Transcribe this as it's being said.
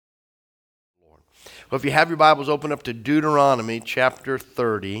Well, if you have your Bibles, open up to Deuteronomy chapter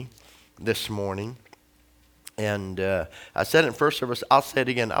 30 this morning. And I said it in first service, I'll say it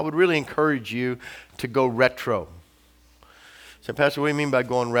again. I would really encourage you to go retro. So, Pastor, what do you mean by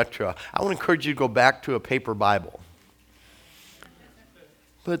going retro? I would encourage you to go back to a paper Bible.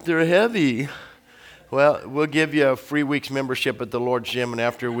 But they're heavy. Well, we'll give you a free week's membership at the Lord's Gym, and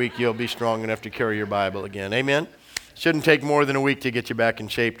after a week, you'll be strong enough to carry your Bible again. Amen? Shouldn't take more than a week to get you back in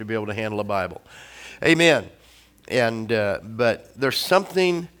shape to be able to handle a Bible. Amen. And but there's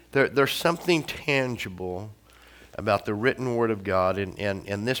something tangible about the written Word of God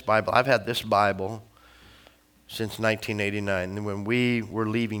and this Bible. I've had this Bible since 1989. And when we were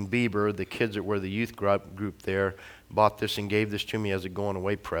leaving Bieber, the kids that were the youth group there bought this and gave this to me as a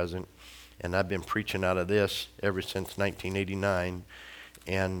going-away present. And I've been preaching out of this ever since 1989.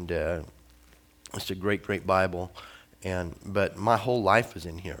 And it's a great, great Bible. But my whole life is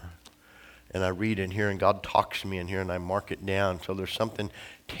in here. And I read in here, and God talks to me in here, and I mark it down. So there's something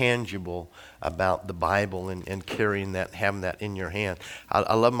tangible about the Bible and carrying that, having that in your hand.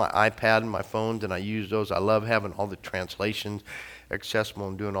 I love my iPad and my phones, and I use those. I love having all the translations accessible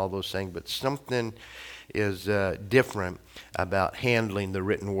and doing all those things. But something is different about handling the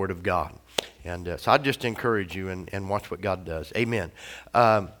written Word of God. And so I just encourage you and watch what God does. Amen.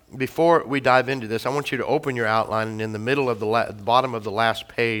 Before we dive into this, I want you to open your outline, and in the middle of the bottom of the last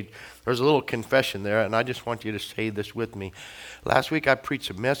page, there's a little confession there, and I just want you to say this with me. Last week I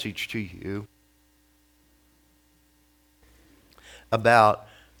preached a message to you about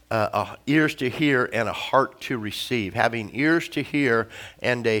ears to hear and a heart to receive. Having ears to hear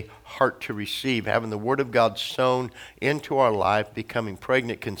and a heart to receive. Having the Word of God sown into our life, becoming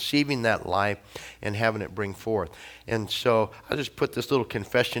pregnant, conceiving that life, and having it bring forth. And so I just put this little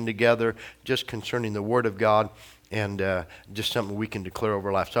confession together just concerning the Word of God. And just something we can declare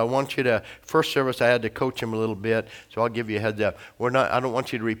over life. So I want you to, first service I had to coach him a little bit, so I'll give you a heads up. I don't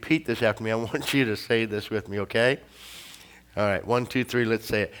want you to repeat this after me. I want you to say this with me, okay? All right, 1, 2, 3, let's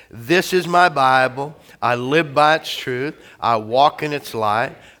say it. This is my Bible. I live by its truth. I walk in its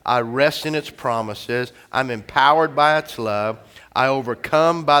light. I rest in its promises. I'm empowered by its love. I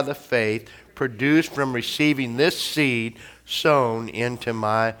overcome by the faith produced from receiving this seed sown into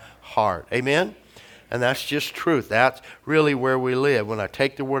my heart. Amen? And that's just truth. That's really where we live. When I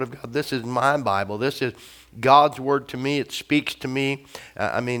take the Word of God, this is my Bible. This is God's Word to me. It speaks to me.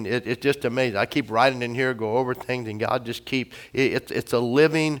 It's just amazing. I keep writing in here, go over things, and God just it's a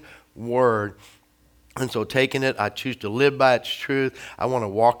living Word. And so taking it, I choose to live by its truth. I want to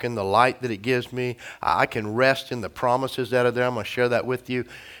walk in the light that it gives me. I can rest in the promises that are there. I'm going to share that with you.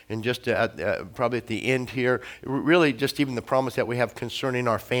 And just probably at the end here, really just even the promise that we have concerning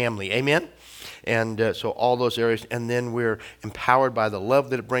our family. Amen? And so all those areas, and then we're empowered by the love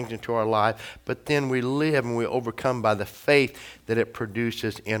that it brings into our life, but then we live and we overcome by the faith that it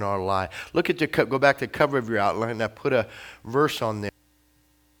produces in our life. Look at go back to the cover of your outline, and I put a verse on there.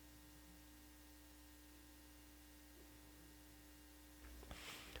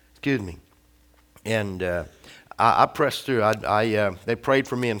 Excuse me. And I pressed through. They prayed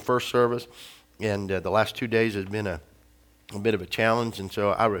for me in first service, and the last 2 days has been a bit of a challenge, and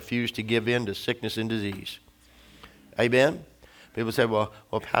so I refuse to give in to sickness and disease. Amen? People say, well,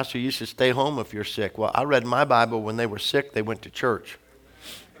 Pastor, you should stay home if you're sick. Well, I read my Bible. When they were sick, they went to church,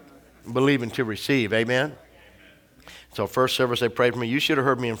 believing to receive. Amen? So first service, they prayed for me. You should have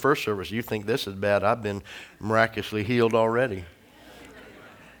heard me in first service. You think this is bad. I've been miraculously healed already.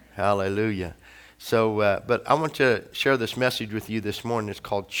 Hallelujah. So, but I want to share this message with you this morning. It's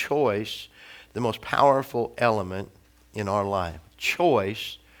called Choice, the most powerful element in our life.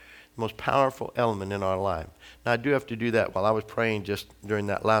 Choice, the most powerful element in our life. Now, I do have to do that. While I was praying just during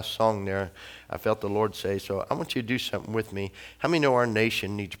that last song there, I felt the Lord say, so I want you to do something with me. How many know our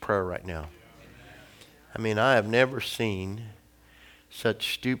nation needs prayer right now? I have never seen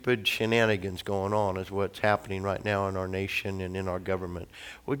such stupid shenanigans going on as what's happening right now in our nation and in our government.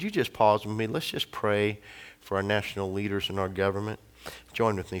 Would you just pause with me? Let's just pray for our national leaders and our government.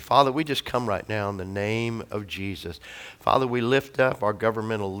 Join with me. Father, we just come right now in the name of Jesus. Father, we lift up our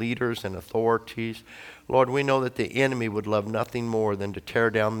governmental leaders and authorities. Lord, we know that the enemy would love nothing more than to tear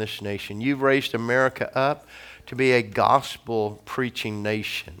down this nation. You've raised America up to be a gospel-preaching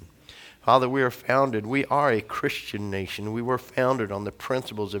nation. Father, we are a Christian nation. We were founded on the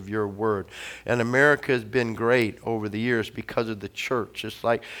principles of your word. And America has been great over the years because of the church. Just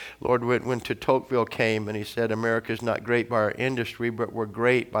like, Lord, when Tocqueville came and he said, America is not great by our industry, but we're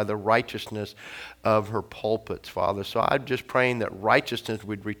great by the righteousness of her pulpits, Father. So I'm just praying that righteousness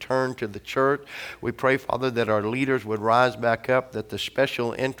would return to the church. We pray, Father, that our leaders would rise back up, that the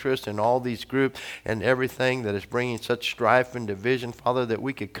special interest in all these groups and everything that is bringing such strife and division, Father, that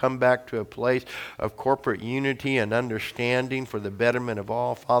we could come back to a place of corporate unity and understanding for the betterment of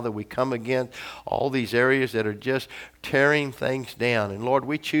all. Father, we come against all these areas that are just tearing things down. And Lord,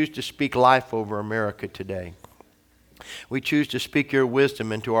 we choose to speak life over America today. We choose to speak your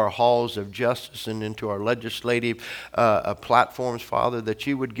wisdom into our halls of justice and into our legislative platforms, Father, that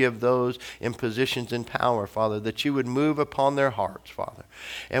you would give those in positions in power, Father, that you would move upon their hearts, Father.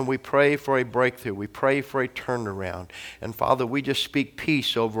 And we pray for a breakthrough. We pray for a turnaround. And Father, we just speak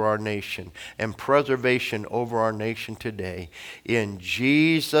peace over our nation and preservation over our nation today. In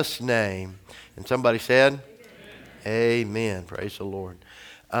Jesus' name. And somebody said, Amen. Praise the Lord.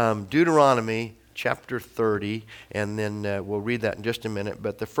 Deuteronomy chapter 30, and then we'll read that in just a minute.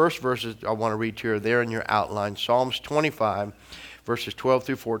 But the first verses I want to read to you are there in your outline. Psalms 25, verses 12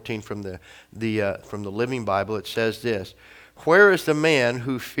 through 14 from the Living Bible. It says this: Where is the man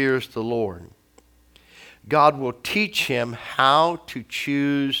who fears the Lord? God will teach him how to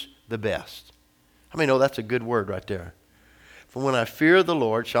choose the best. How many know that's a good word right there? For when I fear the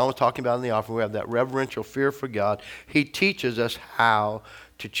Lord, Sean was talking about in the offering, we have that reverential fear for God. He teaches us how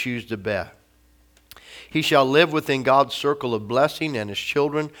to choose the best. He shall live within God's circle of blessing, and his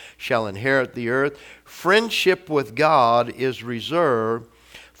children shall inherit the earth. Friendship with God is reserved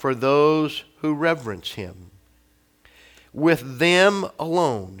for those who reverence him. With them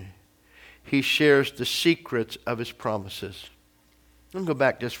alone, he shares the secrets of his promises. Let me go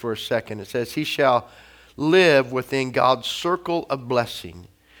back just for a second. It says, he shall live within God's circle of blessing,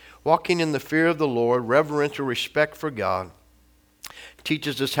 walking in the fear of the Lord, reverential respect for God.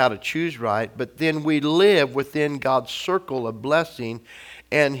 Teaches us how to choose right, but then we live within God's circle of blessing,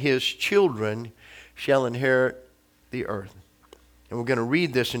 and his children shall inherit the earth. And we're going to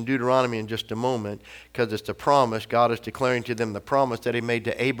read this in Deuteronomy in just a moment, because it's the promise. God is declaring to them the promise that he made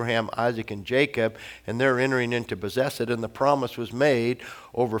to Abraham, Isaac, and Jacob, and they're entering in to possess it. And the promise was made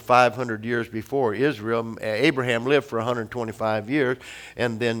over 500 years before Israel. Abraham lived for 125 years,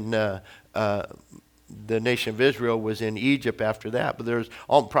 and then the nation of Israel was in Egypt after that. But there's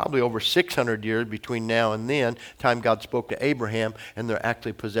probably over 600 years between now and then, time God spoke to Abraham, and they're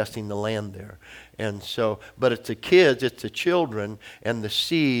actually possessing the land there. And so, but it's the kids, it's the children, and the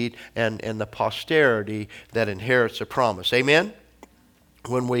seed, and the posterity that inherits the promise. Amen?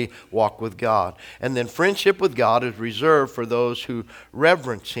 When we walk with God. And then friendship with God is reserved for those who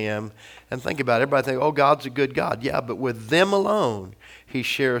reverence him. And think about it. Everybody think, oh, God's a good God. Yeah, but with them alone, he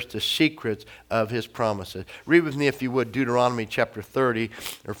shares the secrets of his promises. Read with me, if you would, Deuteronomy chapter 30,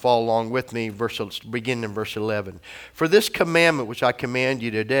 or follow along with me, beginning in verse 11. For this commandment which I command you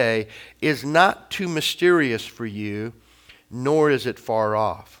today is not too mysterious for you, nor is it far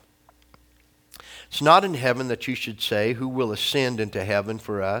off. It's not in heaven that you should say, who will ascend into heaven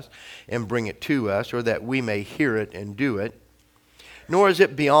for us and bring it to us, or that we may hear it and do it. Nor is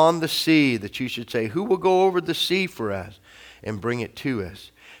it beyond the sea that you should say, who will go over the sea for us and bring it to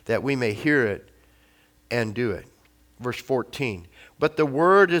us, that we may hear it and do it. Verse 14, but the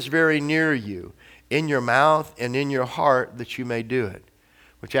word is very near you, in your mouth and in your heart, that you may do it.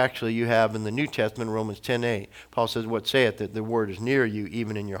 Which actually you have in the New Testament, Romans 10:8. Paul says, what saith that the word is near you,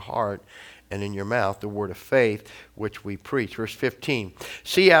 even in your heart and in your mouth, the word of faith which we preach. Verse 15,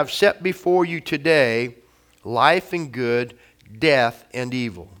 see, I've set before you today life and good, death and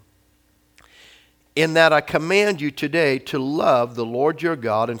evil. In that I command you today to love the Lord your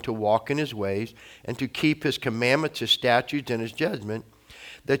God, and to walk in his ways, and to keep his commandments, his statutes, and his judgment,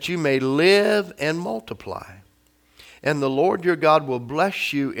 that you may live and multiply. And the Lord your God will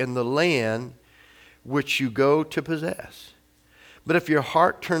bless you in the land which you go to possess. But if your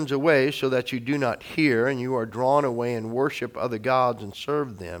heart turns away so that you do not hear, and you are drawn away and worship other gods and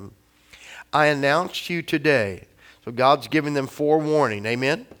serve them, I announce to you today. So God's giving them forewarning.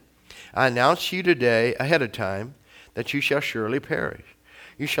 Amen? I announce to you today ahead of time that you shall surely perish.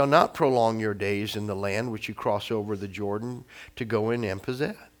 You shall not prolong your days in the land which you cross over the Jordan to go in and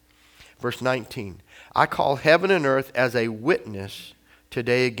possess. Verse 19, I call heaven and earth as a witness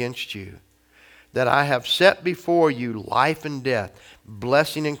today against you, that I have set before you life and death,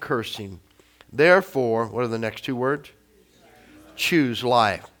 blessing and cursing. Therefore, what are the next two words? Choose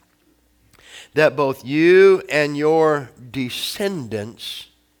life, that both you and your descendants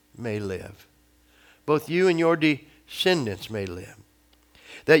may live. Both you and your descendants may live.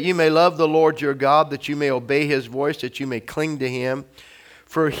 That you may love the Lord your God, that you may obey his voice, that you may cling to him.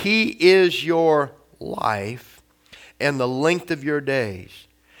 For he is your life and the length of your days,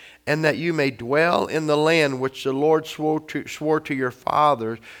 and that you may dwell in the land which the Lord swore to your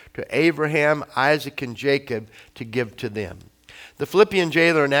fathers, to Abraham, Isaac, and Jacob, to give to them. The Philippian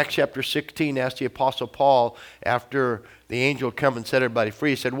jailer in Acts chapter 16 asked the Apostle Paul, after the angel come and set everybody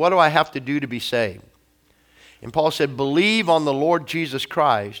free, he said, what do I have to do to be saved? And Paul said, believe on the Lord Jesus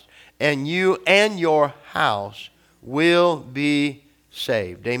Christ, and you and your house will be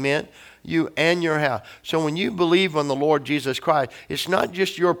saved. Amen? You and your house. So when you believe on the Lord Jesus Christ, it's not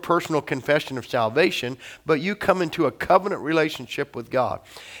just your personal confession of salvation, but you come into a covenant relationship with God.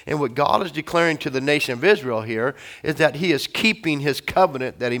 And what God is declaring to the nation of Israel here is that he is keeping his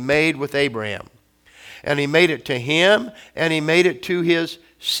covenant that he made with Abraham. And he made it to him, and he made it to his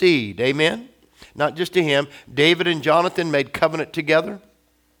seed. Amen? Not just to him. David and Jonathan made covenant together.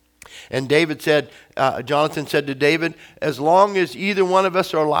 And Jonathan said to David, as long as either one of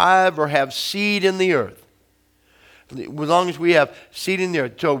us are alive or have seed in the earth, as long as we have seed in the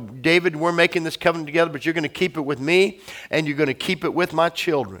earth. So David, we're making this covenant together, but you're going to keep it with me, and you're going to keep it with my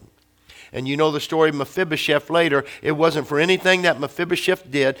children. And you know the story of Mephibosheth later. It wasn't for anything that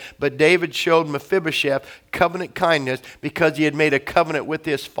Mephibosheth did, but David showed Mephibosheth covenant kindness because he had made a covenant with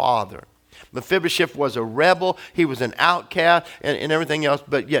his father. Mephibosheth was a rebel. He was an outcast and everything else.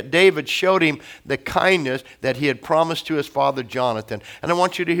 But yet David showed him the kindness that he had promised to his father Jonathan. And I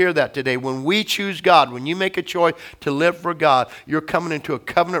want you to hear that today. When we choose God, when you make a choice to live for God, you're coming into a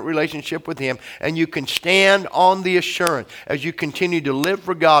covenant relationship with him. And you can stand on the assurance as you continue to live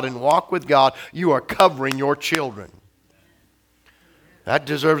for God and walk with God, you are covering your children. That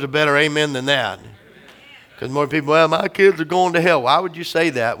deserves a better amen than that. Because more people, well, my kids are going to hell. Why would you say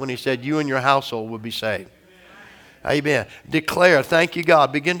that when he said you and your household would be saved? Amen. Declare, thank you,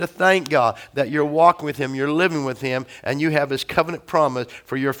 God. Begin to thank God that you're walking with him, you're living with him, and you have his covenant promise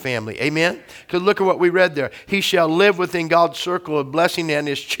for your family. Amen? Because look at what we read there. He shall live within God's circle of blessing, and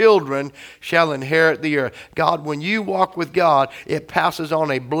his children shall inherit the earth. God, when you walk with God, it passes on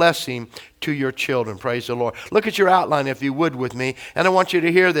a blessing to your children. Praise the Lord. Look at your outline, if you would, with me. And I want you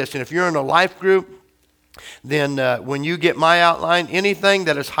to hear this. And if you're in a life group, then when you get my outline, anything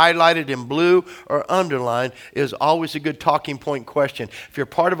that is highlighted in blue or underlined is always a good talking point question. If you're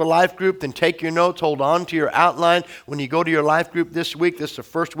part of a life group, then take your notes, hold on to your outline. When you go to your life group this week, this is the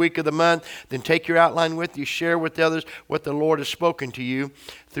first week of the month, then take your outline with you, share with others what the Lord has spoken to you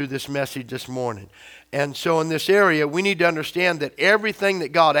through this message this morning. And so in this area, we need to understand that everything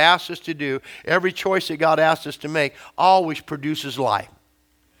that God asks us to do, every choice that God asks us to make, always produces life.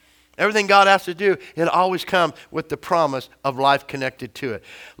 Everything God has to do, it always comes with the promise of life connected to it.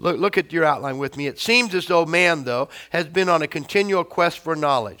 Look at your outline with me. It seems as though man, though, has been on a continual quest for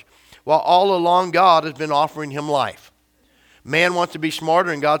knowledge, while all along God has been offering him life. Man wants to be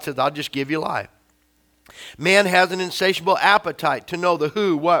smarter, and God says, I'll just give you life. Man has an insatiable appetite to know the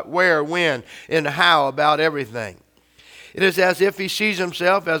who, what, where, when, and how about everything. It is as if he sees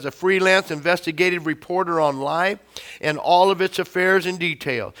himself as a freelance investigative reporter on life and all of its affairs and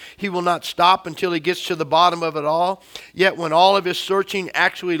details. He will not stop until he gets to the bottom of it all. Yet when all of his searching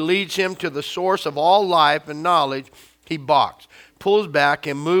actually leads him to the source of all life and knowledge, he balks, pulls back,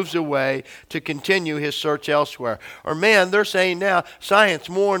 and moves away to continue his search elsewhere. Or man, they're saying now, science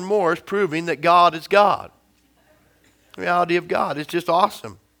more and more is proving that God is God. The reality of God is just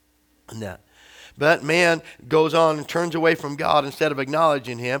awesome in that. But man goes on and turns away from God instead of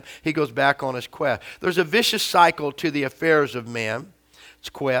acknowledging him. He goes back on his quest. There's a vicious cycle to the affairs of man's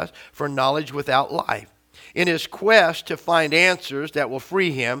quest for knowledge without life. In his quest to find answers that will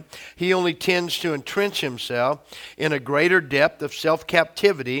free him, he only tends to entrench himself in a greater depth of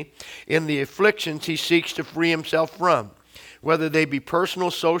self-captivity in the afflictions he seeks to free himself from, whether they be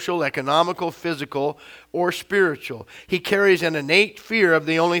personal, social, economical, physical, or spiritual. He carries an innate fear of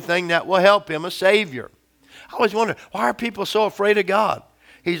the only thing that will help him, a Savior. I always wonder, why are people so afraid of God?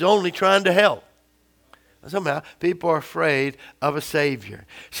 He's only trying to help. Somehow, people are afraid of a Savior.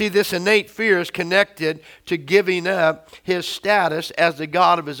 See, this innate fear is connected to giving up his status as the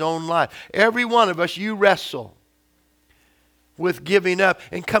God of his own life. Every one of us, you wrestle with giving up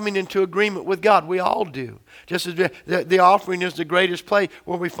and coming into agreement with God. We all do. Just as the offering is the greatest place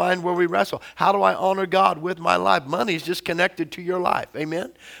where we find where we wrestle. How do I honor God with my life? Money is just connected to your life.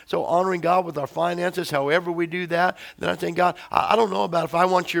 Amen? So honoring God with our finances, however we do that, then I think, God, I don't know about if I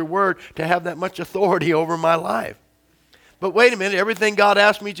want your word to have that much authority over my life. But wait a minute, everything God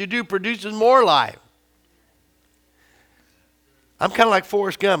asks me to do produces more life. I'm kind of like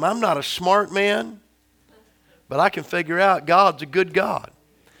Forrest Gump. I'm not a smart man, but I can figure out God's a good God.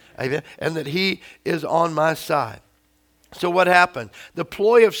 Amen. And that he is on my side. So what happened? The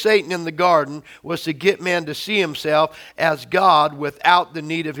ploy of Satan in the garden was to get man to see himself as God without the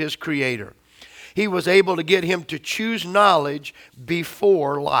need of his creator. He was able to get him to choose knowledge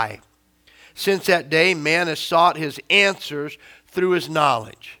before life. Since that day, man has sought his answers through his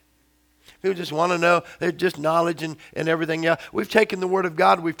knowledge. People just want to know, they're just knowledge and everything else. We've taken the Word of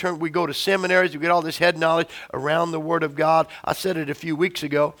God, we go to seminaries, we get all this head knowledge around the Word of God. I said it a few weeks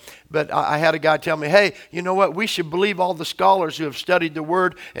ago, but I had a guy tell me, hey, you know what, we should believe all the scholars who have studied the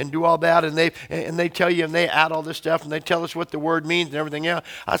Word and do all that, and they tell you, and they add all this stuff, and they tell us what the Word means and everything else.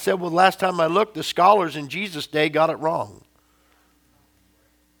 I said, well, last time I looked, the scholars in Jesus' day got it wrong.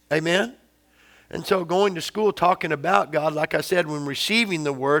 Amen? And so going to school talking about God, like I said, when receiving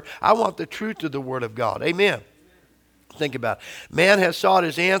the Word, I want the truth of the Word of God. Amen. Think about it. Man has sought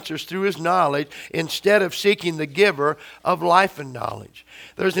his answers through his knowledge instead of seeking the giver of life and knowledge.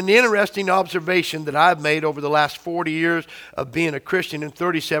 There's an interesting observation that I've made over the last 40 years of being a Christian and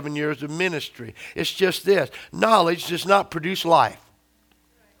 37 years of ministry. It's just this. Knowledge does not produce life.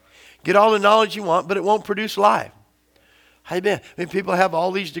 Get all the knowledge you want, but it won't produce life. Amen. I mean, people have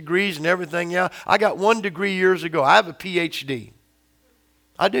all these degrees and everything. Yeah, I got 1 degree years ago. I have a PhD.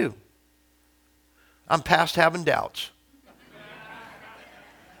 I do. I'm past having doubts.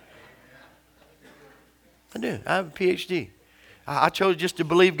 I do. I have a PhD. I chose just to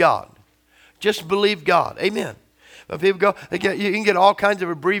believe God. Just believe God. Amen. But people go, you can get all kinds of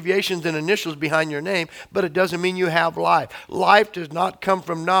abbreviations and initials behind your name, but it doesn't mean you have life. Life does not come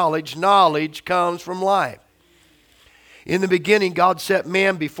from knowledge. Knowledge comes from life. In the beginning, God set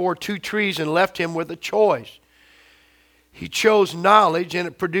man before 2 trees and left him with a choice. He chose knowledge and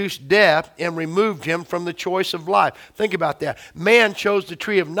it produced death and removed him from the choice of life. Think about that. Man chose the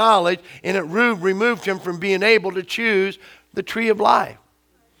tree of knowledge and it removed him from being able to choose the tree of life.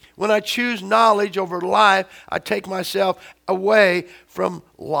 When I choose knowledge over life, I take myself away from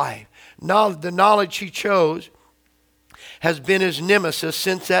life. Now, the knowledge he chose has been his nemesis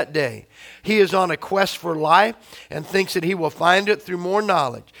since that day. He is on a quest for life and thinks that he will find it through more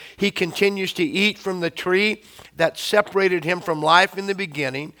knowledge. He continues to eat from the tree that separated him from life in the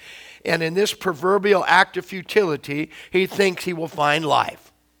beginning. And in this proverbial act of futility, he thinks he will find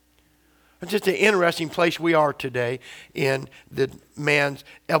life. It's just an interesting place we are today in the man's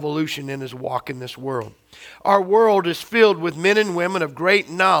evolution in his walk in this world. Our world is filled with men and women of great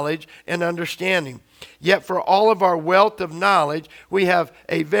knowledge and understanding. Yet for all of our wealth of knowledge, we have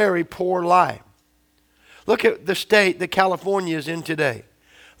a very poor life. Look at the state that California is in today.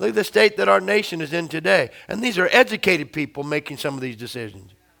 Look at the state that our nation is in today. And these are educated people making some of these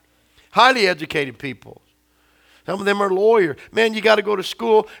decisions. Highly educated people. Some of them are lawyers. Man, you got to go to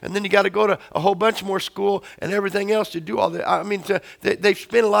school, and then you got to go to a whole bunch more school and everything else to do all that. I mean, they've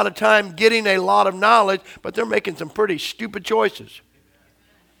spent a lot of time getting a lot of knowledge, but they're making some pretty stupid choices.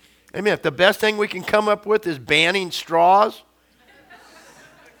 Amen. If the best thing we can come up with is banning straws.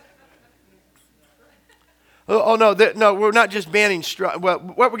 Oh no, we're not just banning straws. Well,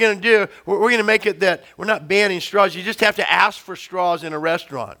 what we're going to do, we're going to make it that we're not banning straws. You just have to ask for straws in a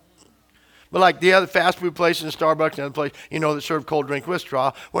restaurant. But like the other fast food places and Starbucks and other places, that serve cold drink with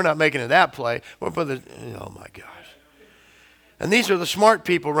straw, we're not making it that play. Oh my gosh. And these are the smart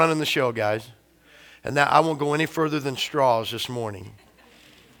people running the show, guys. And now I won't go any further than straws this morning.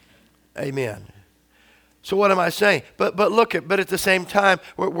 Amen. So what am I saying? But at the same time,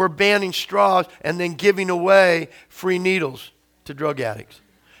 we're banning straws and then giving away free needles to drug addicts.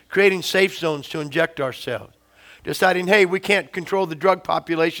 Creating safe zones to inject ourselves. Deciding, hey, we can't control the drug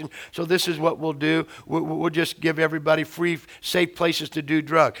population, so this is what we'll do. We'll just give everybody free, safe places to do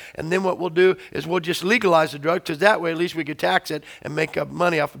drugs. And then what we'll do is we'll just legalize the drug, because that way at least we could tax it and make up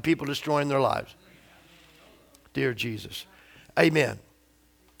money off of people destroying their lives. Dear Jesus. Amen.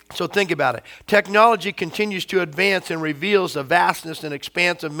 So think about it. Technology continues to advance and reveals the vastness and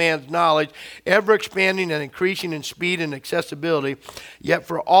expanse of man's knowledge, ever expanding and increasing in speed and accessibility. Yet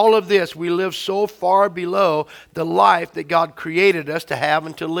for all of this, we live so far below the life that God created us to have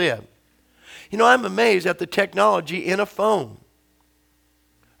and to live. I'm amazed at the technology in a phone.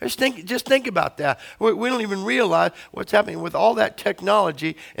 Just think about that. We don't even realize what's happening with all that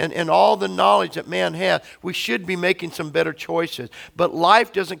technology and all the knowledge that man has. We should be making some better choices. But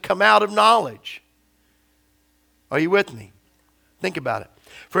life doesn't come out of knowledge. Are you with me? Think about it.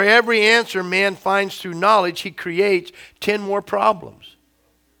 For every answer man finds through knowledge, he creates 10 more problems.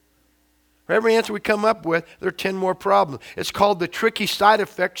 For every answer we come up with, there are 10 more problems. It's called the tricky side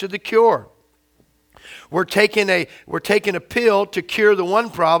effects of the cure. We're taking a pill to cure the one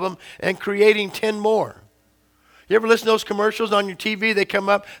problem and creating 10 more. You ever listen to those commercials on your TV? They come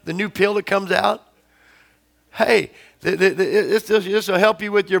up, the new pill that comes out. Hey, this will help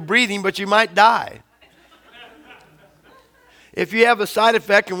you with your breathing, but you might die. If you have a side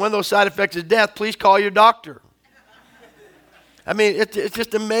effect and one of those side effects is death, please call your doctor. I mean, it's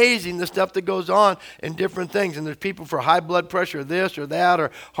just amazing the stuff that goes on in different things. And there's people for high blood pressure, this or that,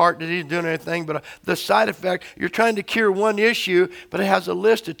 or heart disease, doing anything. But the side effect, you're trying to cure one issue, but it has a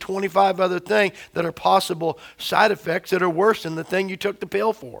list of 25 other things that are possible side effects that are worse than the thing you took the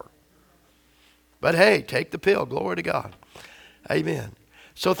pill for. But hey, take the pill. Glory to God. Amen.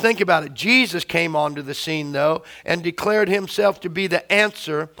 So think about it. Jesus came onto the scene, though, and declared himself to be the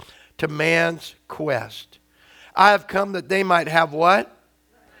answer to man's quest. I have come that they might have what?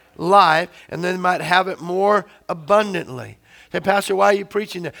 Life, and they might have it more abundantly. Say, Pastor, why are you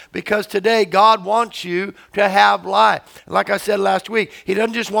preaching that? Because today God wants you to have life. Like I said last week, he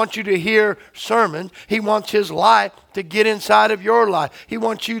doesn't just want you to hear sermons. He wants his life to get inside of your life. He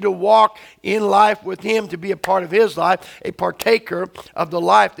wants you to walk in life with him, to be a part of his life, a partaker of the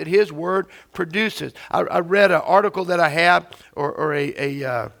life that his word produces. I read an article that I have, or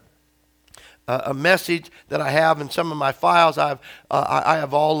a message that I have in some of my files. I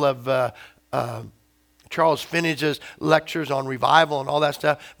have all of Charles Finney's lectures on revival and all that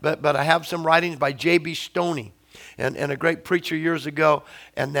stuff. But I have some writings by J.B. Stoney, and a great preacher years ago.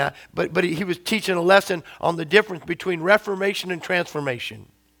 And that, but he was teaching a lesson on the difference between Reformation and transformation.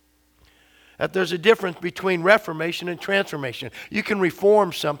 That there's a difference between reformation and transformation. You can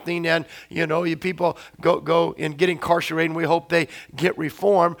reform something, and people go and get incarcerated, and we hope they get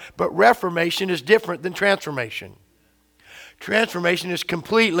reformed. But reformation is different than transformation. Transformation is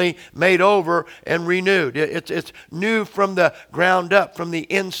completely made over and renewed. It's new from the ground up, from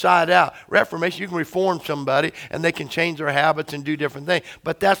the inside out. Reformation, you can reform somebody and they can change their habits and do different things.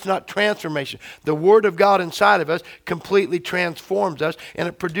 But that's not transformation. The Word of God inside of us completely transforms us, and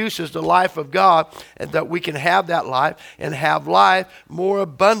it produces the life of God, and that we can have that life and have life more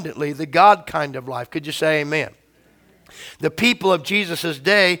abundantly, the God kind of life. Could you say amen? The people of Jesus'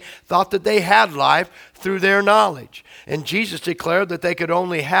 day thought that they had life through their knowledge. And Jesus declared that they could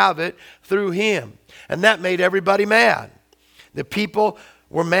only have it through him. And that made everybody mad. The people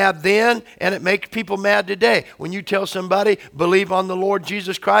were mad then, and it makes people mad today. When you tell somebody, believe on the Lord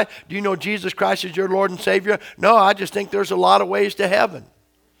Jesus Christ, do you know Jesus Christ is your Lord and Savior? No, I just think there's a lot of ways to heaven.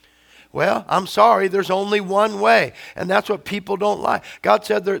 Well, I'm sorry, there's only one way. And that's what people don't like. God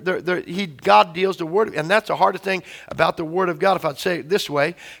said God deals the Word. And that's the hardest thing about the Word of God, if I'd say it this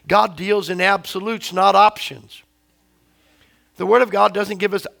way. God deals in absolutes, not options. The Word of God doesn't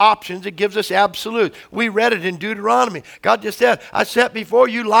give us options, it gives us absolutes. We read it in Deuteronomy. God just said, I set before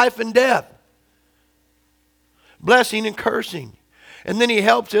you life and death, blessing and cursing. And then he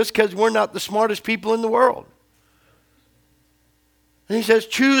helps us because we're not the smartest people in the world. And he says,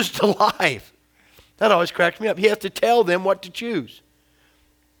 choose the life. That always cracks me up. He has to tell them what to choose.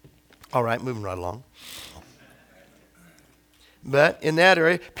 All right, moving right along. But in that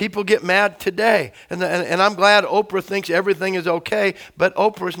area, people get mad today. And I'm glad Oprah thinks everything is okay, but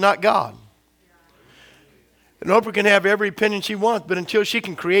Oprah's not God. And Oprah can have every opinion she wants, but until she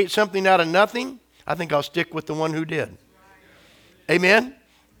can create something out of nothing, I think I'll stick with the one who did. Amen?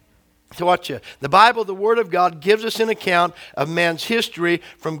 So watch it. The Bible, the Word of God, gives us an account of man's history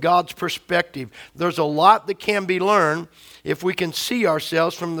from God's perspective. There's a lot that can be learned if we can see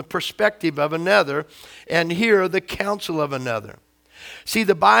ourselves from the perspective of another and hear the counsel of another. See,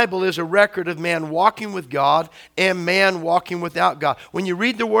 the Bible is a record of man walking with God and man walking without God. When you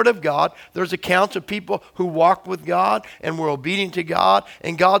read the Word of God, there's accounts of people who walked with God and were obedient to God,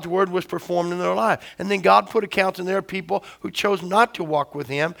 and God's Word was performed in their life. And then God put accounts in there of people who chose not to walk with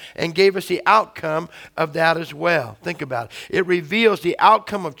Him and gave us the outcome of that as well. Think about it. It reveals the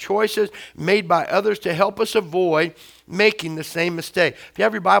outcome of choices made by others to help us avoid making the same mistake. If you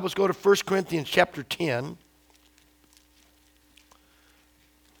have your Bibles, go to 1 Corinthians chapter 10.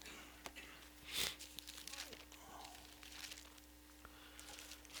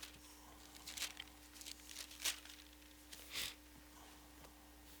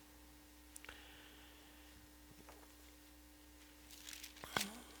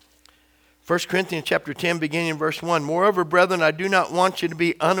 1 Corinthians chapter 10, beginning in verse 1. Moreover, brethren, I do not want you to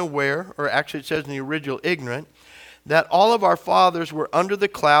be unaware, or actually it says in the original ignorant, that all of our fathers were under the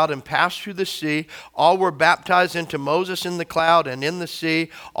cloud and passed through the sea. All were baptized into Moses in the cloud and in the sea.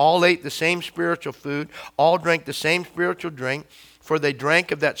 All ate the same spiritual food. All drank the same spiritual drink. For they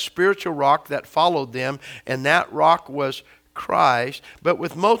drank of that spiritual rock that followed them, and that rock was Christ, but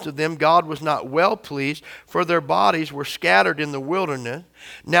with most of them God was not well pleased, for their bodies were scattered in the wilderness.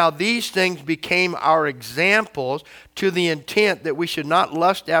 Now these things became our examples, to the intent that we should not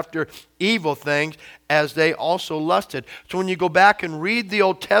lust after evil things as they also lusted. So when you go back and read the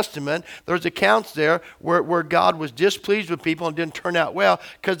Old Testament, there's accounts there where God was displeased with people and didn't turn out well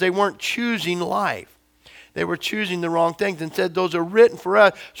because they weren't choosing life. They were choosing the wrong things, and said those are written for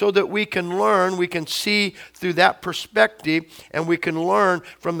us so that we can learn, we can see through that perspective, and we can learn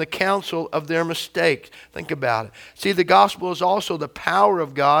from the counsel of their mistakes. Think about it. See, the gospel is also the power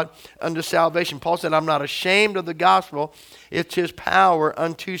of God unto salvation. Paul said, I'm not ashamed of the gospel. It's his power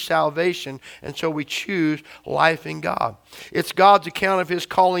unto salvation, and so we choose life in God. It's God's account of his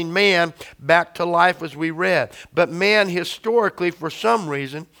calling man back to life, as we read. But man historically, for some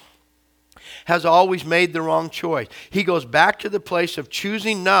reason, has always made the wrong choice. He goes back to the place of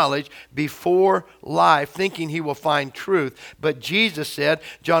choosing knowledge before life, thinking he will find truth. But Jesus said,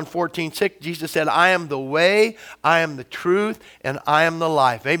 John 14:6, Jesus said, I am the way, I am the truth, and I am the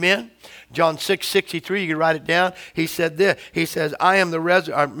life. Amen? John 6:63, you can write it down. He said this. He says, I am the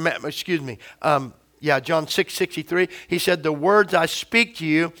John 6:63. He said, the words I speak to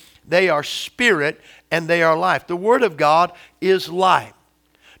you, they are spirit and they are life. The word of God is life.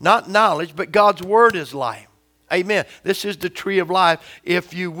 Not knowledge, but God's word is life. Amen. This is the tree of life,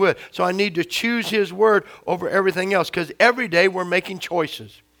 if you would. So I need to choose his word over everything else, because every day we're making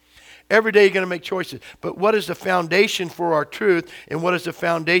choices. Every day you're going to make choices. But what is the foundation for our truth, and what is the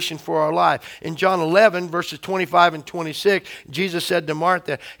foundation for our life? In John 11, verses 25 and 26, Jesus said to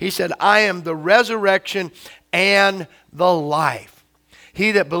Martha, he said, I am the resurrection and the life.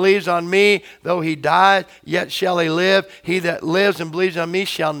 He that believes on me, though he die, yet shall he live. He that lives and believes on me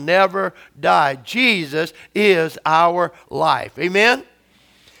shall never die. Jesus is our life. Amen?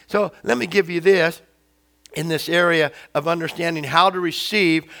 So let me give you this in this area of understanding how to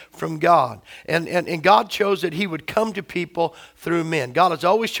receive from God. And God chose that he would come to people through men. God has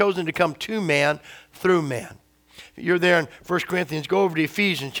always chosen to come to man through man. You're there in 1 Corinthians. Go over to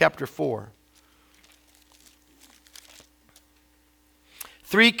Ephesians chapter 4.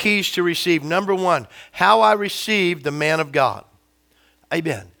 3 keys to receive. Number 1, how I receive the man of God.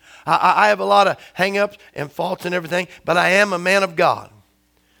 Amen. I have a lot of hang-ups and faults and everything, but I am a man of God.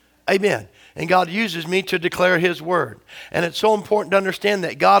 Amen. And God uses me to declare his word. And it's so important to understand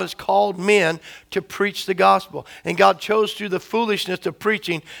that God has called men to preach the gospel. And God chose through the foolishness of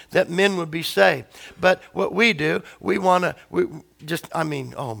preaching that men would be saved. But what we do, oh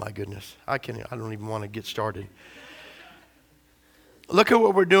my goodness. I don't even want to get started. Look at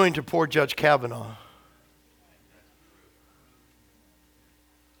what we're doing to poor Judge Kavanaugh.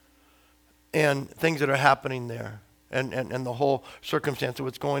 And things that are happening there. And the whole circumstance of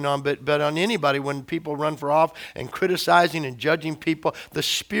what's going on. But on anybody, when people run for office and criticizing and judging people, the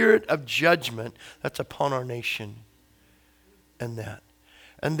spirit of judgment that's upon our nation. And that.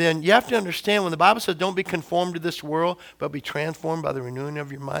 And then you have to understand, when the Bible says don't be conformed to this world, but be transformed by the renewing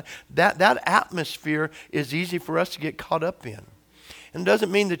of your mind, that atmosphere is easy for us to get caught up in. And it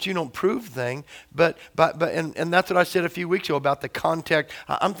doesn't mean that you don't prove things, but that's what I said a few weeks ago about the contact.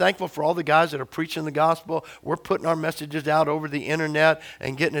 I'm thankful for all the guys that are preaching the gospel. We're putting our messages out over the internet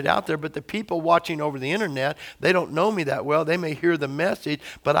and getting it out there. But the people watching over the internet, they don't know me that well. They may hear the message,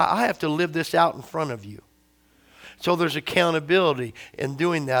 but I have to live this out in front of you. So there's accountability in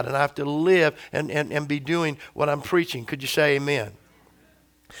doing that, and I have to live and be doing what I'm preaching. Could you say amen?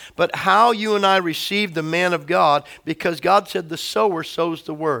 But how you and I receive the man of God, because God said the sower sows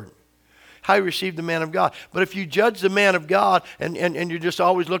the word. How you receive the man of God. But if you judge the man of God and you're just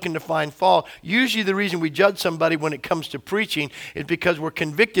always looking to find fault, usually the reason we judge somebody when it comes to preaching is because we're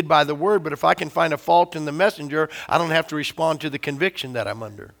convicted by the word. But if I can find a fault in the messenger, I don't have to respond to the conviction that I'm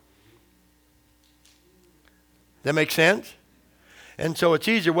under. That make sense? And so it's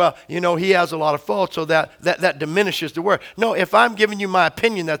easier, he has a lot of faults, so that diminishes the word. No, if I'm giving you my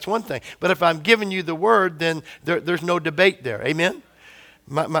opinion, that's one thing. But if I'm giving you the word, then there's no debate there. Amen?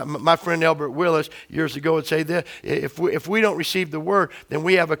 My friend Albert Willis years ago would say that if we don't receive the word, then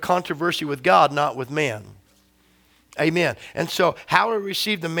we have a controversy with God, not with man. Amen. And so how we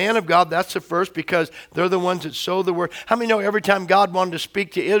receive the man of God, that's the first, because they're the ones that sow the word. How many know every time God wanted to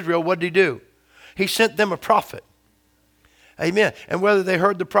speak to Israel, what did he do? He sent them a prophet. Amen. And whether they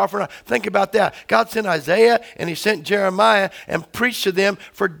heard the prophet or not, think about that. God sent Isaiah and he sent Jeremiah and preached to them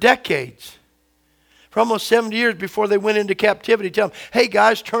for decades. For almost 70 years before they went into captivity. Tell them, hey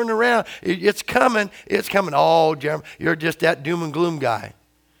guys, turn around. It's coming. It's coming. Oh, Jeremiah, you're just that doom and gloom guy.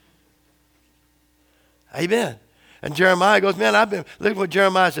 Amen. And Jeremiah goes, man, look what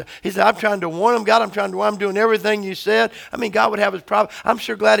Jeremiah said. He said, I'm trying to warn them, God, I'm doing everything you said. I mean, God would have his problem. I'm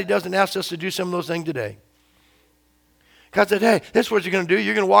sure glad he doesn't ask us to do some of those things today. God said, hey, this is what you're going to do.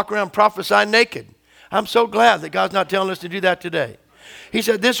 You're going to walk around prophesying naked. I'm so glad that God's not telling us to do that today. He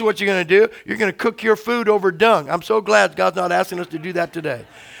said, this is what you're going to do. You're going to cook your food over dung. I'm so glad God's not asking us to do that today.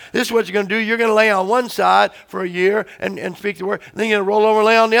 This is what you're going to do. You're going to lay on one side for a year and speak the word. Then you're going to roll over and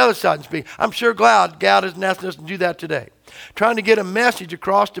lay on the other side and speak. I'm sure glad God isn't asking us to do that today. Trying to get a message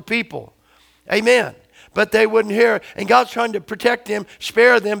across to people. Amen. But they wouldn't hear it. And God's trying to protect them,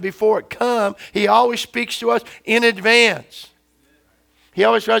 spare them before it comes. He always speaks to us in advance. He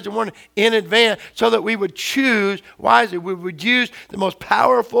always tries to warn us in advance so that we would choose wisely. We would use the most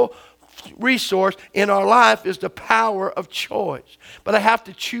powerful resource in our life is the power of choice. But I have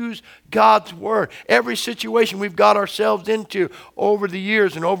to choose God's word. Every situation we've got ourselves into over the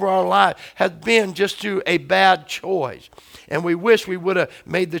years and over our life has been just through a bad choice. And we wish we would have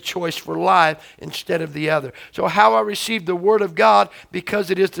made the choice for life instead of the other. So how I receive the word of God,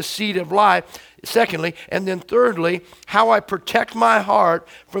 because it is the seed of life. Secondly, and then thirdly, how I protect my heart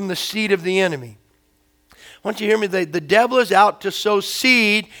from the seed of the enemy. I want you to hear me. The devil is out to sow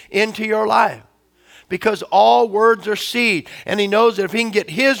seed into your life. Because all words are seed. And he knows that if he can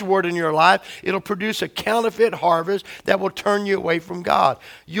get his word in your life, it'll produce a counterfeit harvest that will turn you away from God.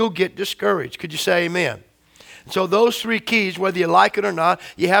 You'll get discouraged. Could you say amen? So those three keys, whether you like it or not,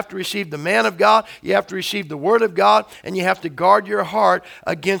 you have to receive the man of God, you have to receive the word of God, and you have to guard your heart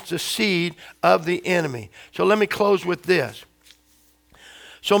against the seed of the enemy. So let me close with this.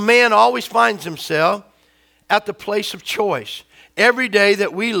 So man always finds himself at the place of choice. Every day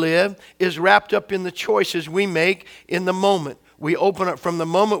that we live is wrapped up in the choices we make in the moment. We open up from the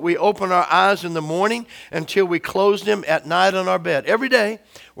moment we open our eyes in the morning until we close them at night on our bed. Every day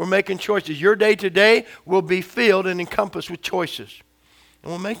we're making choices. Your day today will be filled and encompassed with choices.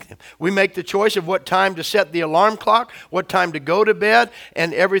 And we'll make them. We make the choice of what time to set the alarm clock, what time to go to bed,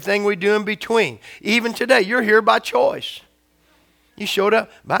 and everything we do in between. Even today, you're here by choice. You showed up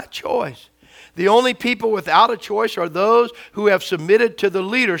by choice. The only people without a choice are those who have submitted to the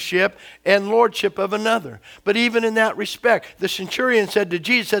leadership and lordship of another. But even in that respect, the centurion said to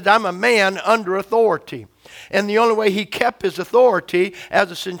Jesus, I'm a man under authority. And the only way he kept his authority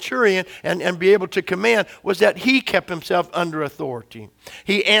as a centurion and be able to command was that he kept himself under authority.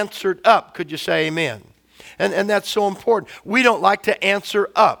 He answered up. Could you say amen? And that's so important. We don't like to answer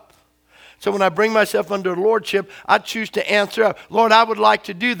up. So when I bring myself under lordship, I choose to answer up. Lord, I would like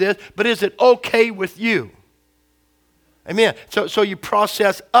to do this, but is it okay with you? Amen. So you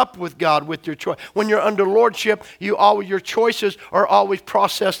process up with God with your choice. When you're under lordship, your choices are always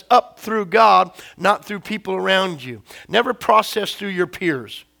processed up through God, not through people around you. Never process through your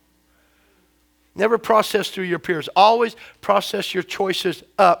peers. Never process through your peers. Always process your choices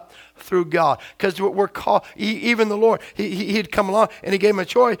up through God. Because we're called, even the Lord, he'd come along and he gave him a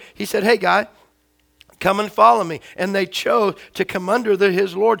choice. He said, hey guy, come and follow me. And they chose to come under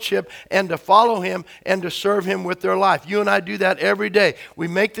his lordship and to follow him and to serve him with their life. You and I do that every day. We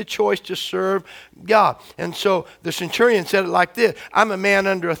make the choice to serve God. And so the centurion said it like this: I'm a man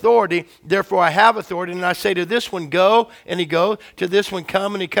under authority, therefore I have authority. And I say to this one, go, and he goes. To this one,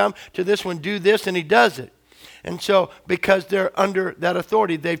 come, and he comes. To this one, do this, and he does it. And so because they're under that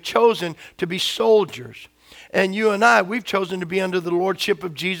authority, they've chosen to be soldiers. And you and I, we've chosen to be under the lordship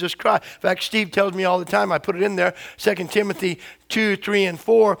of Jesus Christ. In fact, Steve tells me all the time, I put it in there, 2 Timothy 2, 3, and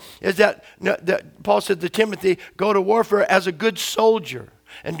 4, is that Paul said to Timothy, go to warfare as a good soldier.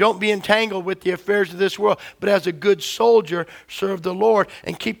 And don't be entangled with the affairs of this world, but as a good soldier, serve the Lord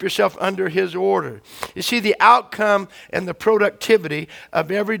and keep yourself under his order. You see, the outcome and the productivity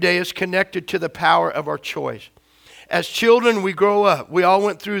of every day is connected to the power of our choice. As children, we grow up. We all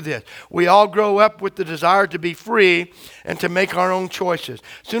went through this. We all grow up with the desire to be free and to make our own choices.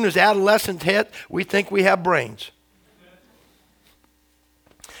 As soon as adolescence hits, we think we have brains.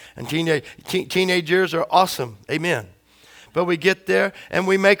 And teenage years are awesome. Amen. But we get there and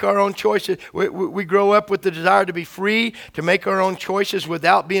we make our own choices. We grow up with the desire to be free, to make our own choices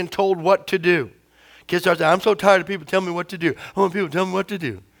without being told what to do. Kids start saying, I'm so tired of people telling me what to do. I want people to tell me what to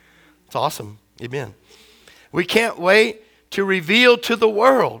do. It's awesome. Amen. We can't wait to reveal to the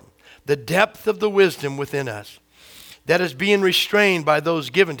world the depth of the wisdom within us that is being restrained by those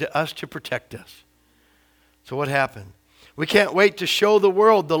given to us to protect us. So what happened? We can't wait to show the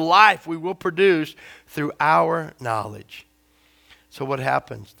world the life we will produce through our knowledge. So what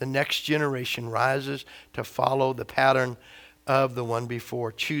happens? The next generation rises to follow the pattern of the one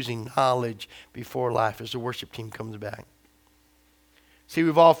before, choosing knowledge before life as the worship team comes back. See,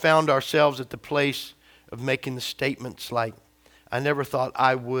 we've all found ourselves at the place of making the statements like, I never thought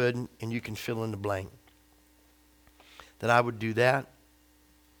I would, and you can fill in the blank. That I would do that.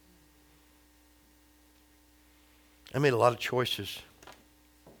 I made a lot of choices,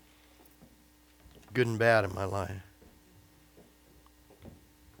 good and bad, in my life.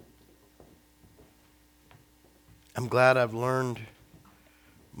 I'm glad I've learned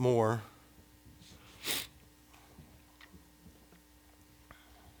more.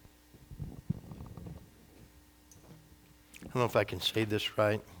 I don't know if I can say this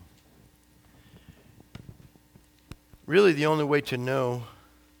right. Really, the only way to know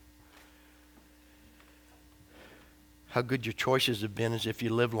how good your choices have been is if you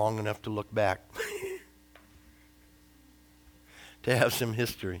live long enough to look back. To have some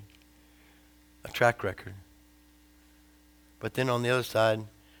history, a track record. But then on the other side,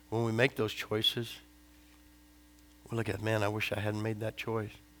 when we make those choices, we look at, man, I wish I hadn't made that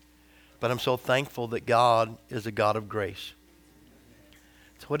choice. But I'm so thankful that God is a God of grace.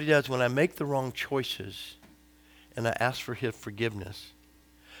 So what he does, when I make the wrong choices and I ask for his forgiveness,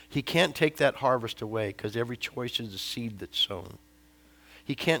 he can't take that harvest away because every choice is a seed that's sown.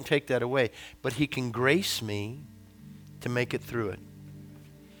 He can't take that away, but he can grace me to make it through it.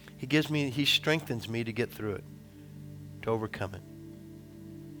 He strengthens me to get through it, to overcome it.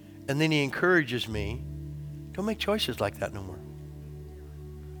 And then he encourages me, don't make choices like that no more.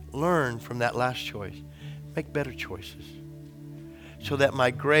 Learn from that last choice. Make better choices. So that my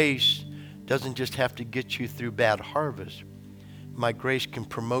grace doesn't just have to get you through bad harvest. My grace can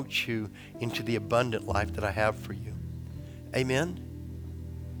promote you into the abundant life that I have for you. Amen?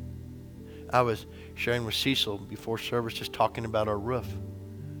 I was sharing with Cecil before service, just talking about our roof.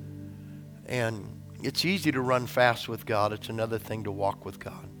 And it's easy to run fast with God. It's another thing to walk with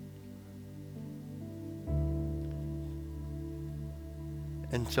God.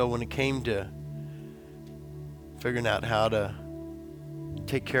 And so when it came to figuring out how to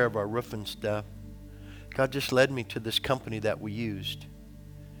take care of our roof and stuff, God just led me to this company that we used.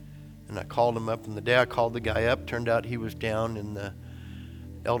 And I called him up, and the day I called the guy up, turned out he was down in the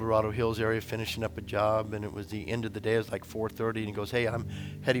El Dorado Hills area finishing up a job, and it was the end of the day. It was like 4:30, and he goes, hey, I'm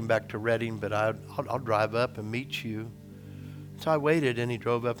heading back to Redding, but I'll drive up and meet you. So I waited, and he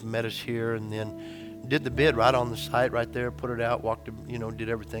drove up and met us here, and then did the bid right on the site right there, put it out, did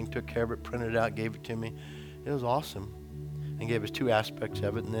everything, took care of it, printed it out, gave it to me. It was awesome. And gave us two aspects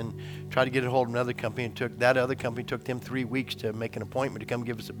of it, and then tried to get a hold of another company, and that other company took them 3 weeks to make an appointment to come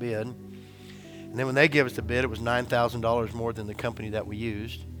give us a bid. And then when they gave us the bid, it was $9,000 more than the company that we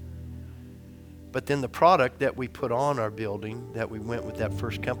used. But then the product that we put on our building, that we went with that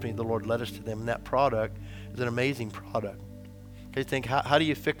first company, the Lord led us to them, and that product is an amazing product. Okay, think, how do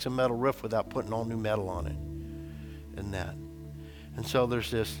you fix a metal roof without putting all new metal on it? And that. And so there's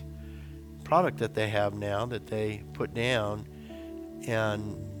this product that they have now that they put down,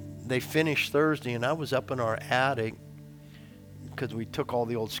 and they finished Thursday, and I was up in our attic because we took all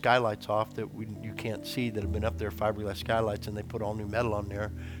the old skylights off that you can't see that have been up there, fiberglass skylights, and they put all new metal on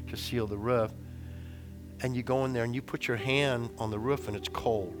there to seal the roof. And you go in there and you put your hand on the roof and it's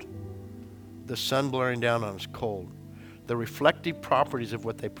cold. The sun blaring down on it's cold. The reflective properties of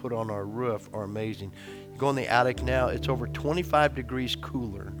what they put on our roof are amazing. You go in the attic now, it's over 25 degrees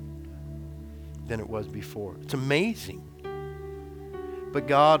cooler than it was before. It's amazing. But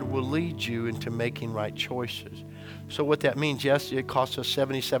God will lead you into making right choices. So what that means, yes, it costs us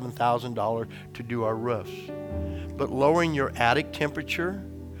 $77,000 to do our roofs. But lowering your attic temperature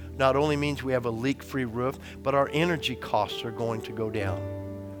not only means we have a leak-free roof, but our energy costs are going to go down.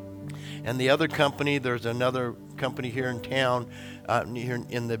 And the other company, there's another company here in town, here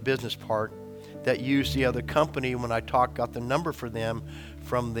in the business park, that used the other company. When I got the number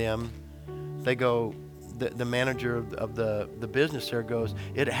from them, they go, the manager of the business there goes,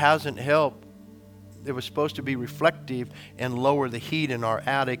 it hasn't helped. It was supposed to be reflective and lower the heat in our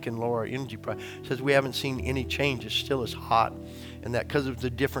attic and lower our energy price. Says we haven't seen any change. It still is hot, and that because it's a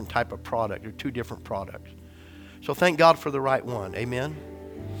different type of product, or two different products. So thank God for the right one. Amen.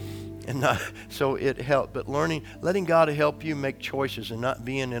 And so it helped. But letting God help you make choices and not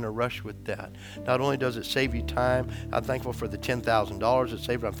being in a rush with that. Not only does it save you time, I'm thankful for the $10,000 it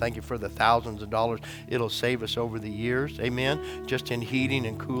saved. I'm thankful for the thousands of dollars it'll save us over the years. Amen. Just in heating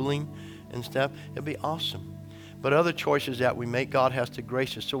and cooling and stuff. It'll be awesome. But other choices that we make, God has to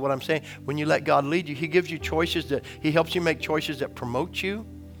grace us. So what I'm saying, when you let God lead you, He gives you choices He helps you make choices that promote you,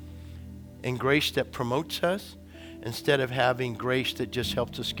 and grace that promotes us, instead of having grace that just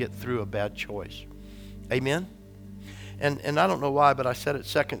helps us get through a bad choice. Amen? And I don't know why, but I said it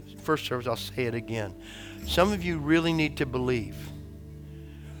first service, I'll say it again. Some of you really need to believe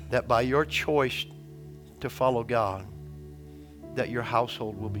that by your choice to follow God, that your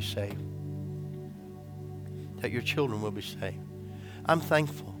household will be saved, that your children will be saved. I'm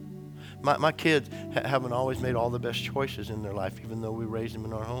thankful. My kids haven't always made all the best choices in their life, even though we raised them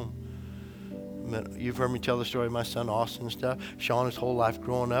in our home. You've heard me tell the story of my son Austin and stuff. Sean, his whole life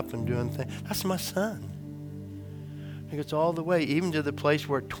growing up and doing things. That's my son. He gets all the way, even to the place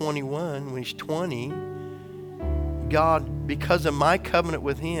where at 21, when he's 20, God, because of my covenant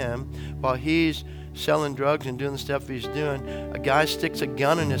with him, while he's selling drugs and doing the stuff he's doing, a guy sticks a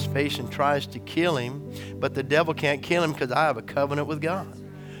gun in his face and tries to kill him, but the devil can't kill him because I have a covenant with God. Do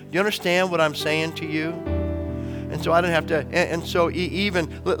you understand what I'm saying to you? And so I didn't have to, and so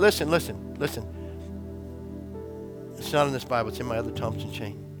even, listen. It's not in this Bible, it's in my other Thompson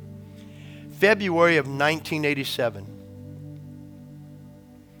chain. February of 1987,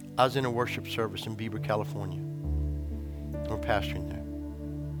 I was in a worship service in Beaver, California. We're pastoring there.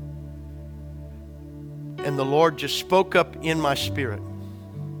 And the Lord just spoke up in my spirit.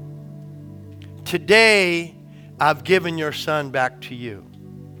 Today, I've given your son back to you.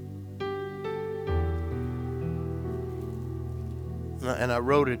 And I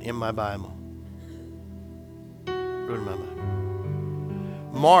wrote it in my Bible.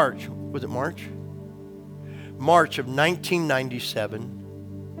 March, was it March? March of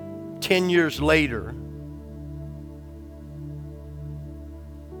 1997, 10 years later,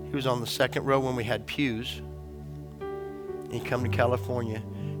 he was on the second row when we had pews. And he come to California.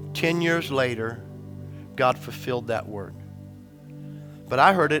 10 years later, God fulfilled that word. But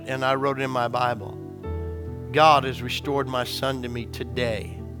I heard it and I wrote it in my Bible. God has restored my son to me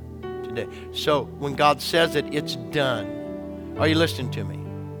today. So when God says it, it's done. Are you listening to me?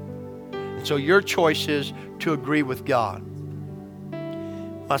 And so your choice is to agree with God.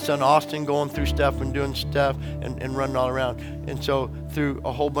 My son Austin going through stuff and doing stuff and running all around. And so through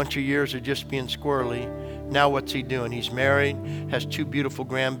a whole bunch of years of just being squirrely, now what's he doing? He's married, has 2 beautiful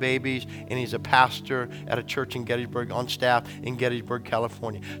grandbabies, and he's a pastor at a church in Gettysburg, on staff in Gettysburg,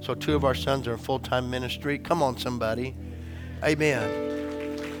 California. So 2 of our sons are in full-time ministry. Come on, somebody. Amen.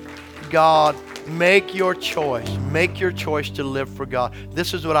 God, make your choice. Make your choice to live for God.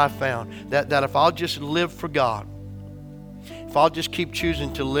 This is what I found, that if I'll just live for God, if I'll just keep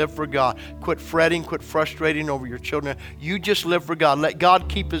choosing to live for God, quit fretting, quit frustrating over your children, you just live for God. Let God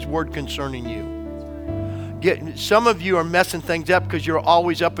keep his word concerning you. Some of you are messing things up because you're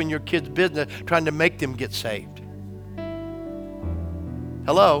always up in your kids' business trying to make them get saved.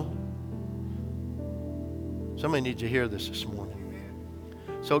 Hello? Somebody needs to hear this morning.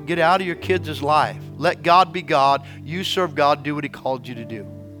 So get out of your kids' life. Let God be God. You serve God. Do what he called you to do.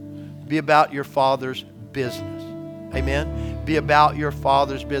 Be about your Father's business. Amen? Be about your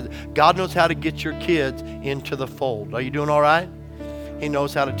Father's business. God knows how to get your kids into the fold. Are you doing all right? He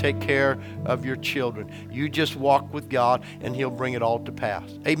knows how to take care of your children. You just walk with God and he'll bring it all to pass.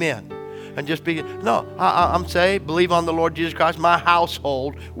 Amen. And just I'm saved. Believe on the Lord Jesus Christ. My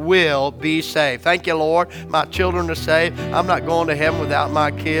household will be saved. Thank you, Lord. My children are saved. I'm not going to heaven without my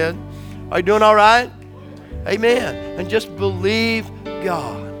kid. Are you doing all right? Amen. And just believe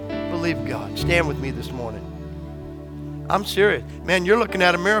God. Believe God. Stand with me this morning. I'm serious. Man, you're looking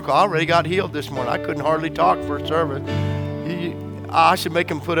at a miracle. I already got healed this morning. I couldn't hardly talk first service. I should make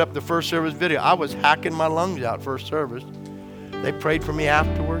them put up the first service video. I was hacking my lungs out first service. They prayed for me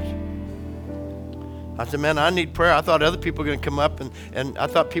afterwards. I said, man, I need prayer. I thought other people were going to come up, and I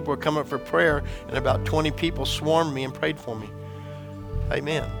thought people were coming up for prayer, and about 20 people swarmed me and prayed for me.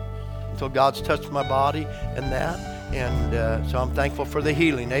 Amen. Until God's touched my body and that, and so I'm thankful for the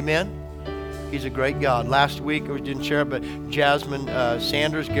healing. Amen. He's a great God. Last week, we didn't share it, but Jasmine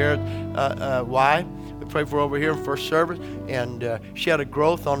Sanders, Garrett's wife, we prayed for her over here in first service, and she had a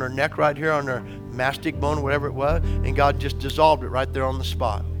growth on her neck right here, on her mastic bone, whatever it was, and God just dissolved it right there on the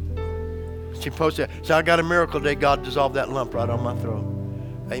spot. She posted, so I got a miracle today. God dissolved that lump right on my throat.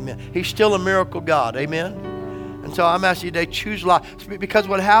 Amen. He's still a miracle God. Amen. And so I'm asking you today, choose life. Because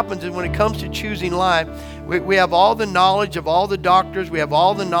what happens is when it comes to choosing life, we have all the knowledge of all the doctors. We have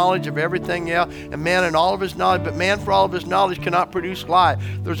all the knowledge of everything else. And man in all of his knowledge, but man for all of his knowledge cannot produce life.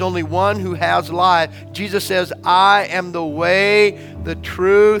 There's only one who has life. Jesus says, I am the way, the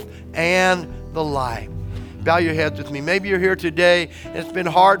truth, and the life. Bow your heads with me. Maybe you're here today and it's been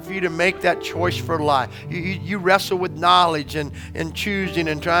hard for you to make that choice for life. You wrestle with knowledge and choosing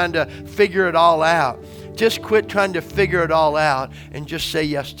and trying to figure it all out. Just quit trying to figure it all out and just say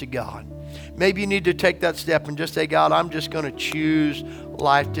yes to God. Maybe you need to take that step and just say, God, I'm just going to choose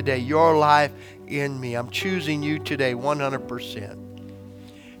life today. Your life in me. I'm choosing you today 100%.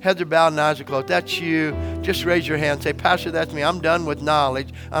 Heads are bowed and eyes are closed. That's you. Just raise your hand. Say, Pastor, that's me. I'm done with knowledge.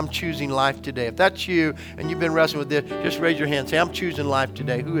 I'm choosing life today. If that's you and you've been wrestling with this, just raise your hand. Say, I'm choosing life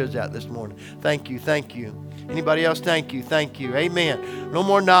today. Who is that this morning? Thank you. Thank you. Anybody else? Thank you. Thank you. Amen. No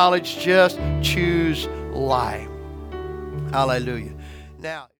more knowledge. Just choose life. Hallelujah.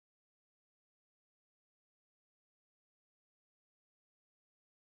 Now.